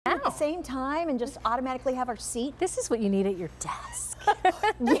the same time and just automatically have our seat. This is what you need at your desk.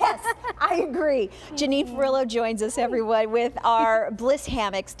 Yes, I agree. Janine Ferrillo joins us, everyone, with our Bliss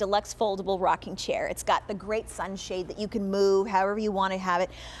Hammocks Deluxe Foldable Rocking Chair. It's got the great sunshade that you can move however you want to have it.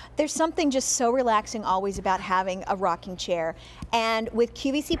 There's something just so relaxing always about having a rocking chair. And with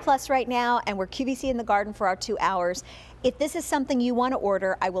QVC Plus right now, and we're QVC in the garden for our 2 hours, if this is something you want to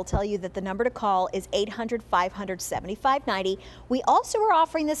order, I will tell you that the number to call is 800-500-7590. We also are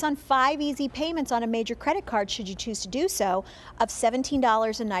offering this on 5 easy payments on a major credit card, should you choose to do so, of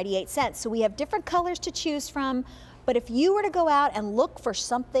 $17.98. So we have different colors to choose from, but if you were to go out and look for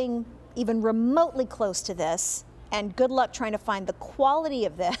something even remotely close to this, and good luck trying to find the quality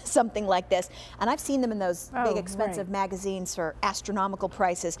of this, something like this. And I've seen them in those big expensive magazines for astronomical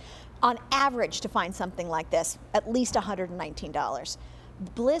prices. On average, to find something like this, at least $119.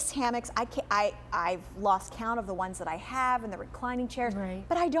 Bliss Hammocks, I've lost count of the ones that I have and the reclining chairs,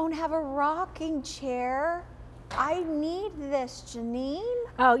 but I don't have a rocking chair. I need this, Janine.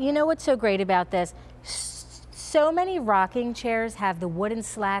 Oh, you know what's so great about this? So many rocking chairs have the wooden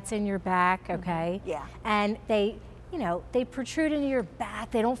slats in your back, okay? Yeah. And they, you know, they protrude into your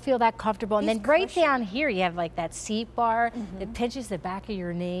back. They don't feel that comfortable. And then right down here, you have like that seat bar that pinches the back of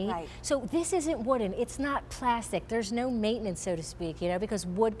your knee. Right. So this isn't wooden. It's not plastic. There's no maintenance, so to speak, you know, because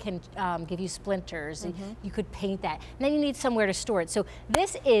wood can give you splinters. You could paint that. And then you need somewhere to store it. So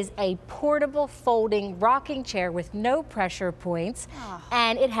this is a portable folding rocking chair with no pressure points.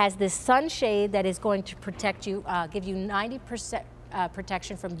 And it has this sunshade that is going to protect you, give you 90%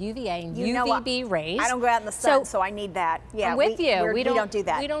 protection from UVA and UVB rays. I don't go out in the sun, so I need that. Yeah, I'm with you. We don't do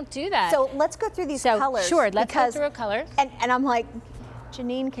that. We don't do that. So let's go through these colors. Sure, let's go through a color. And I'm like,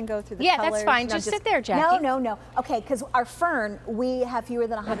 Janine can go through the colors. Yeah, that's fine. Just sit there, Jackie. No. Okay, because our fern, we have fewer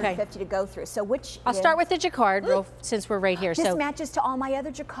than 150 to go through. So which I'll start with the jacquard, since we're right here. This matches to all my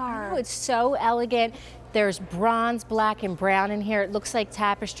other jacquard. Oh, it's so elegant. There's bronze, black, and brown in here. It looks like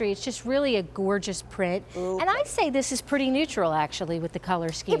tapestry. It's just really a gorgeous print. And I'd say this is pretty neutral, actually, with the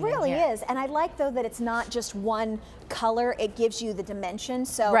color scheme. It really is. And I like, though, that it's not just one color. It gives you the dimension.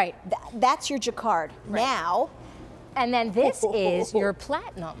 So that's your jacquard. Now. And then this is your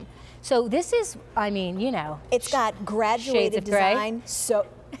platinum. So this is, I mean, you know. It's got graduated design. So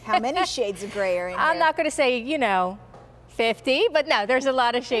how many shades of gray are in here? I'm not going to say, you know, 50, but no, there's a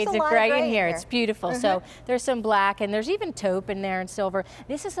lot of shades of gray in here. It's beautiful. So there's some black, and there's even taupe in there and silver.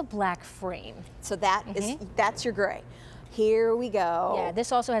 This is a black frame. So that is, that's your gray. Here we go. Yeah,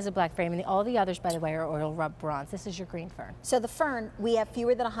 this also has a black frame, and all the others, by the way, are oil rub bronze. This is your green fern. So the fern, we have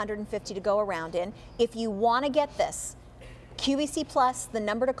fewer than 150 to go around in. If you want to get this, QVC Plus, the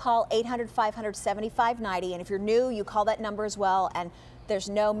number to call, 800-500-7590. And if you're new, you call that number as well. And there's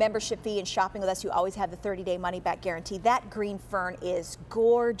no membership fee, and shopping with us, you always have the 30-day money-back guarantee. That green fern is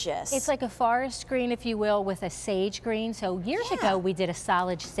gorgeous. It's like a forest green, if you will, with a sage green. So years ago, we did a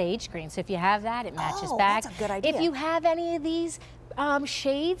solid sage green. So if you have that, it matches back. That's a good idea. If you have any of these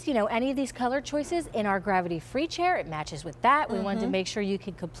shades, you know, any of these color choices in our gravity-free chair, it matches with that. We wanted to make sure you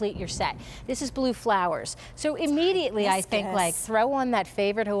could complete your set. This is blue flowers. So immediately, I think, like, throw on that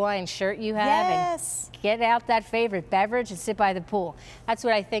favorite Hawaiian shirt you have and get out that favorite beverage and sit by the pool. That's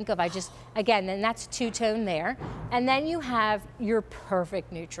what I think of. I just, again, and that's two-tone there. And then you have your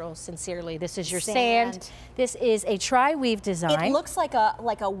perfect neutral, sincerely. This is your sand. This is a tri-weave design. It looks like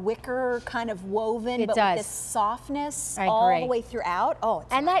a wicker kind of woven, but with this softness all the way throughout. Oh,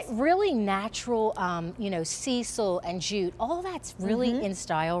 it's and that really natural, you know, sisal and jute, all that's really in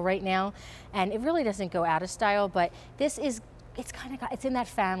style right now. And it really doesn't go out of style, but this is, it's kind of, it's in that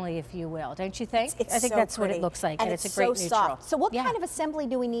family, if you will, don't you think? I think that's what it looks like, and it's a great neutral. Soft. So what kind of assembly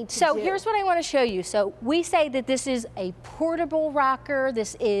do we need to do? So here's what I want to show you. So we say that this is a portable rocker.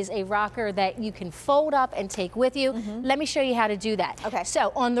 This is a rocker that you can fold up and take with you. Let me show you how to do that. Okay.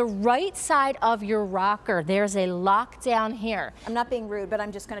 So on the right side of your rocker, there's a lock down here. I'm not being rude, but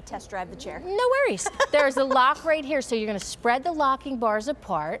I'm just going to test drive the chair. No worries. There's a lock right here. So you're going to spread the locking bars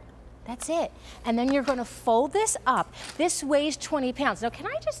apart. That's it. And then you're going to fold this up. This weighs 20 pounds. Now, can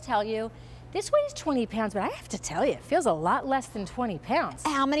I just tell you, this weighs 20 pounds, but I have to tell you, it feels a lot less than 20 pounds.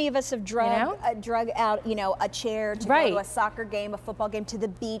 How many of us have drug out, you know, a chair to go to a soccer game, a football game, to the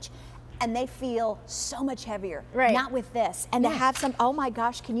beach, and they feel so much heavier. Not with this. And to have some, oh my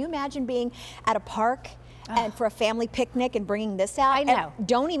gosh, can you imagine being at a park and for a family picnic and bringing this out? I know. And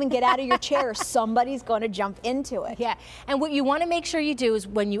don't even get out of your chair. Somebody's going to jump into it. Yeah. And what you want to make sure you do is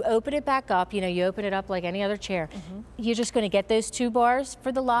when you open it back up, you know, you open it up like any other chair, you're just going to get those 2 bars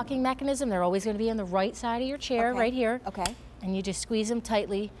for the locking mechanism. They're always going to be on the right side of your chair, right here. Okay. And you just squeeze them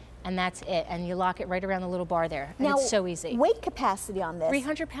tightly and that's it. And you lock it right around the little bar there. And now, it's so easy. Weight capacity on this?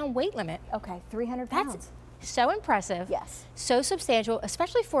 300-pound weight limit. Okay, 300 pounds. That's so impressive. Yes. So substantial,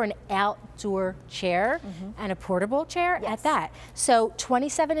 especially for an outdoor chair and a portable chair at that. So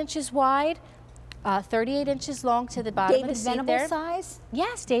 27 inches wide, 38 inches long to the bottom of the seat there. David Venable size?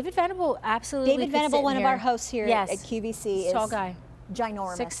 Yes, David Venable, absolutely. David Venable, one of our hosts here at QVC, is tall guy.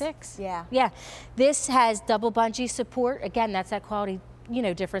 Ginormous. 6'6". Yeah. Yeah. This has double bungee support. Again, that's that quality, you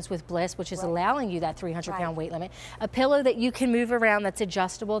know, difference with Bliss, which is allowing you that 300-pound weight limit. A pillow that you can move around, that's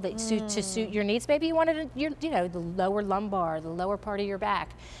adjustable, that to suit your needs. Maybe you wanted, you know, the lower lumbar, the lower part of your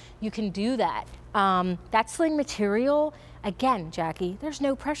back. You can do that. That sling material, again, Jackie, there's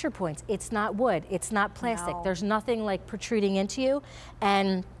no pressure points. It's not wood. It's not plastic. No. There's nothing like protruding into you.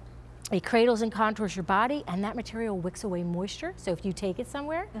 And it cradles and contours your body, and that material wicks away moisture. So if you take it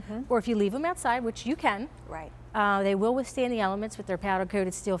somewhere, or if you leave them outside, which you can, they will withstand the elements with their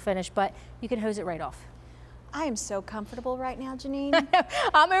powder-coated steel finish, but you can hose it right off. I am so comfortable right now, Janine.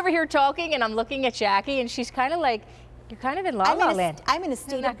 I'm over here talking, and I'm looking at Jackie, and she's kind of like, you're kind of in la-la land. I'm in a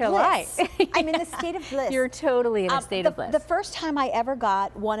state of bliss. I'm in a state of bliss. You're totally in a state of bliss. The first time I ever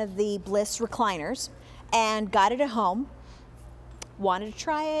got one of the Bliss recliners and got it at home, wanted to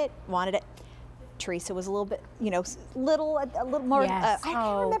try it, Teresa was a little bit, you know, a little more, I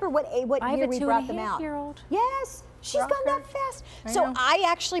can't remember what year we brought them out. Yes, she's gone that fast. So I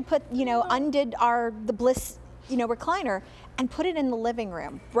actually put, you know, undid the Bliss, you know, recliner and put it in the living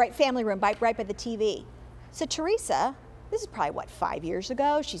room, family room, right by the TV. So Teresa, this is probably, what, 5 years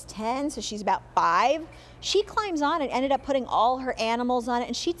ago? She's 10, so she's about 5. She climbs on it, ended up putting all her animals on it,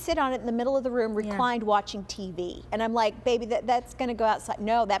 and she'd sit on it in the middle of the room, reclined, watching TV. And I'm like, baby, that's gonna go outside.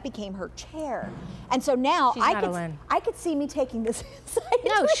 No, that became her chair. And so now I could see me taking this inside.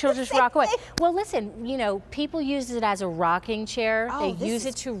 No, she'll just rock away. Well, listen, you know, people use it as a rocking chair. They use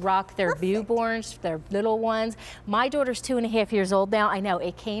it to rock their newborns, their little ones. My daughter's 2.5 years old now. I know,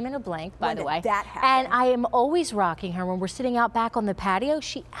 it came in a blank, by the way. That happened? And I am always rocking her when we're sitting out back on the patio.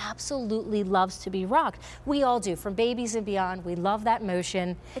 She absolutely loves to be rocked. We all do, from babies and beyond. We love that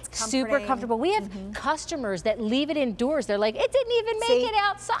motion. It's super comfortable. We have customers that leave it indoors. They're like, it didn't even make it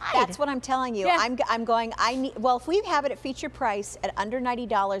outside. That's what I'm telling you. I'm going, well, if we have it at feature price at under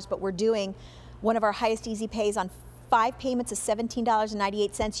 $90, but we're doing one of our highest easy pays on 5 payments of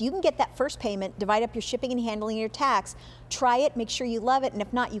 $17.98. You can get that first payment, divide up your shipping and handling and your tax, try it, make sure you love it, and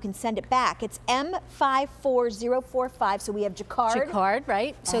if not, you can send it back. It's M54045, so we have jacquard. Jacquard,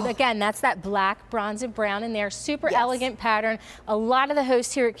 right? So again, that's that black, bronze, and brown in there. Super elegant pattern. A lot of the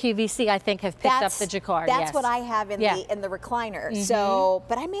hosts here at QVC, I think, have picked up the jacquard. That's what I have in the recliner. So,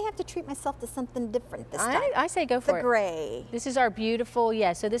 but I may have to treat myself to something different this time. I say go for it. The gray. This is our beautiful,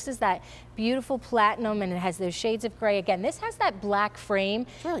 so this is that beautiful platinum, and it has those shades of gray. Again, this has that black frame,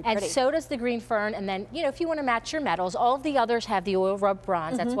 and so does the green fern. And then, you know, if you want to match your metals, all of the others have the oil rub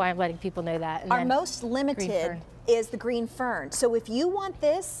bronze. That's why I'm letting people know that. And our most limited is the green fern. So if you want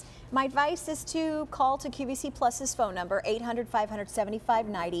this, my advice is to call to QVC Plus's phone number,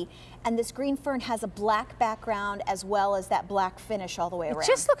 800-500-7590. And this green fern has a black background as well as that black finish all the way around. It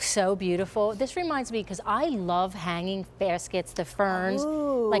just looks so beautiful. This reminds me, because I love hanging baskets, the ferns.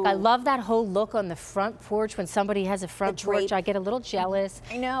 Like, I love that whole look on the front porch when somebody has a front porch. I get a little jealous.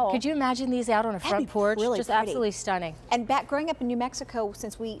 I know. Could you imagine these out on a front porch? Really just pretty. Absolutely stunning. And growing up in New Mexico,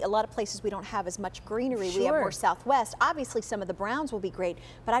 since a lot of places we don't have as much greenery, we have more Southwest. Obviously, some of the browns will be great,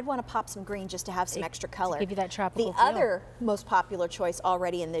 but I'd want to pop some green just to have some extra color. To give you that tropical feel. The other most popular choice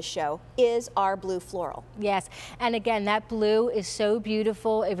already in this show is our blue floral. Yes, and again, that blue is so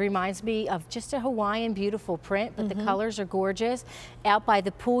beautiful. It reminds me of just a Hawaiian beautiful print, but the colors are gorgeous. Out by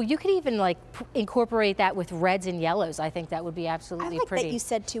the pool, you could even like incorporate that with reds and yellows. I think that would be absolutely pretty. That you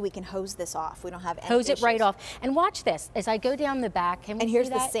said too, we can hose this off. We don't have any Hose issues. it right off. And watch this, as I go down the back, and here's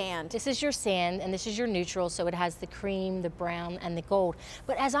the sand. This is your sand, and this is your neutral, so it has the cream, the brown, and the gold.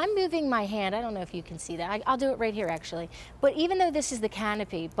 But as I'm moving my hand, I don't know if you can see that. I'll do it right here, actually. But even though this is the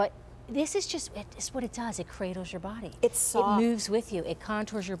canopy, but this is just, it's what it does. It cradles your body. It's soft. It moves with you. It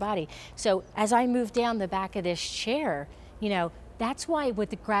contours your body. So as I move down the back of this chair, you know, that's why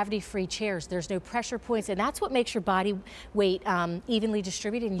with the gravity-free chairs, there's no pressure points, and that's what makes your body weight evenly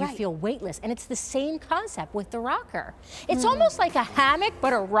distributed, and you feel weightless. And it's the same concept with the rocker. It's almost like a hammock,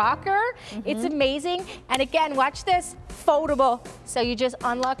 but a rocker. It's amazing. And again, watch this, foldable. So you just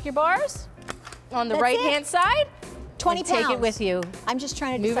unlock your bars on the right-hand side. 20 pounds. Take it with you. I'm just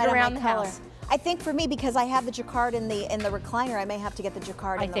trying to move it decide around on the my color. house. I think for me, because I have the jacquard in the recliner, I may have to get the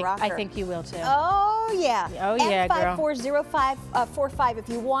jacquard in the rocker. I think you will too. Oh yeah. Oh yeah, girl. M540545. If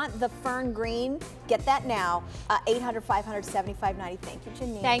you want the fern green, get that now. 800-500-7590. Thank you,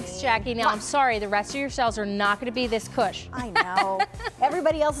 Janine. Thanks, Jackie. Now I'm sorry, the rest of your shelves are not going to be this cush. I know.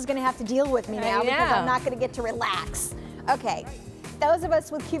 Everybody else is going to have to deal with me now because I'm not going to get to relax. Okay. Those of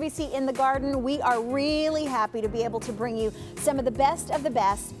us with QVC in the garden, we are really happy to be able to bring you some of the best,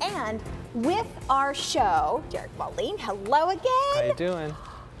 and with our show, Derek Pauline, hello again. How you doing?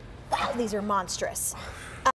 Wow, these are monstrous.